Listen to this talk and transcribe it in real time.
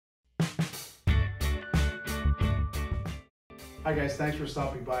Hi guys, thanks for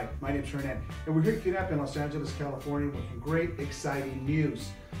stopping by. My name's Hernan, and we're here at QNAP in Los Angeles, California with some great, exciting news.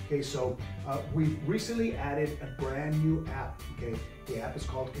 Okay, so we recently added a brand new app. Okay, the app is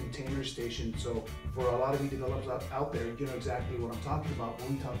called Container Station. So for a lot of you developers out there, you know exactly what I'm talking about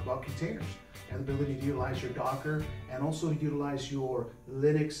when we talk about containers and the ability to utilize your Docker and also utilize your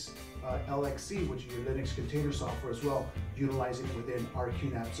Linux LXC, which is your Linux container software as well, utilizing it within our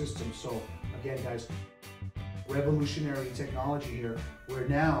QNAP system. So again, guys, revolutionary technology here, where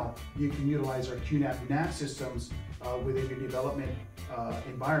now you can utilize our QNAP NAS systems within your development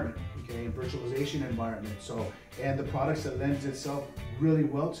environment, okay, and virtualization environment. So, and the products that lends itself really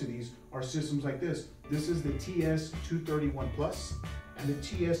well to these are systems like this. This is the TS-231 Plus and the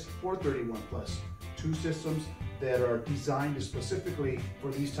TS-431 Plus, two systems that are designed specifically for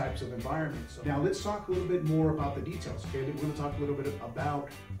these types of environments. So now let's talk a little bit more about the details. Okay, we're going to talk a little bit about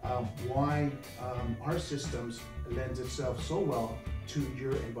why our systems lends itself so well to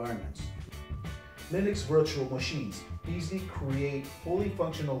your environments. Linux virtual machines. Easily create fully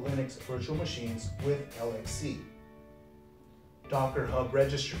functional Linux virtual machines with LXC. Docker Hub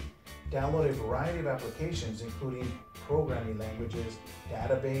Registry. Download a variety of applications including programming languages,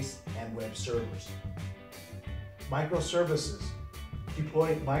 database, and web servers. Microservices.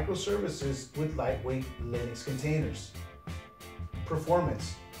 Deploy microservices with lightweight Linux containers.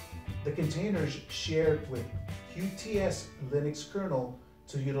 Performance. The containers shared with QTS Linux kernel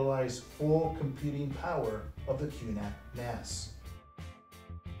to utilize full computing power of the QNAP NAS.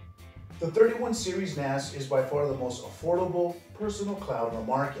 The 31 series NAS is by far the most affordable personal cloud on the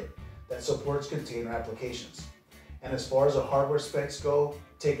market that supports container applications. And as far as the hardware specs go,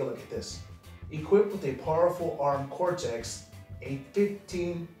 take a look at this. Equipped with a powerful ARM Cortex, a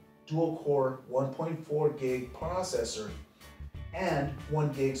 15 dual-core 1.4 gig processor, and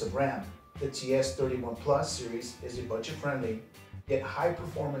 1 gigs of RAM, the TS-31 Plus series is a budget-friendly yet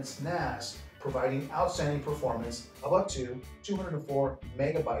high-performance NAS, providing outstanding performance of up to 204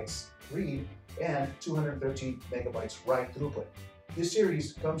 megabytes read and 213 megabytes write throughput. This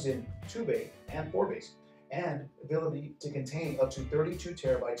series comes in 2 bay and 4 bays, and ability to contain up to 32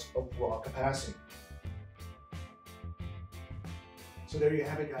 terabytes of raw capacity. So there you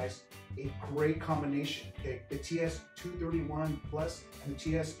have it, guys. A great combination. Okay, the TS-231 Plus and the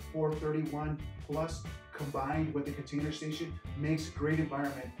TS-431 Plus combined with the Container Station makes a great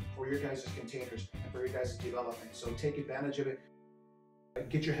environment for your guys' containers and for your guys' development. So take advantage of it.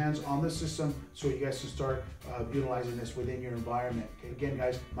 Get your hands on the system so you guys can start utilizing this within your environment. Okay, again,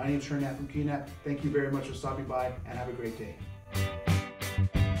 guys, my name is Hernan from QNAP. Thank you very much for stopping by and have a great day.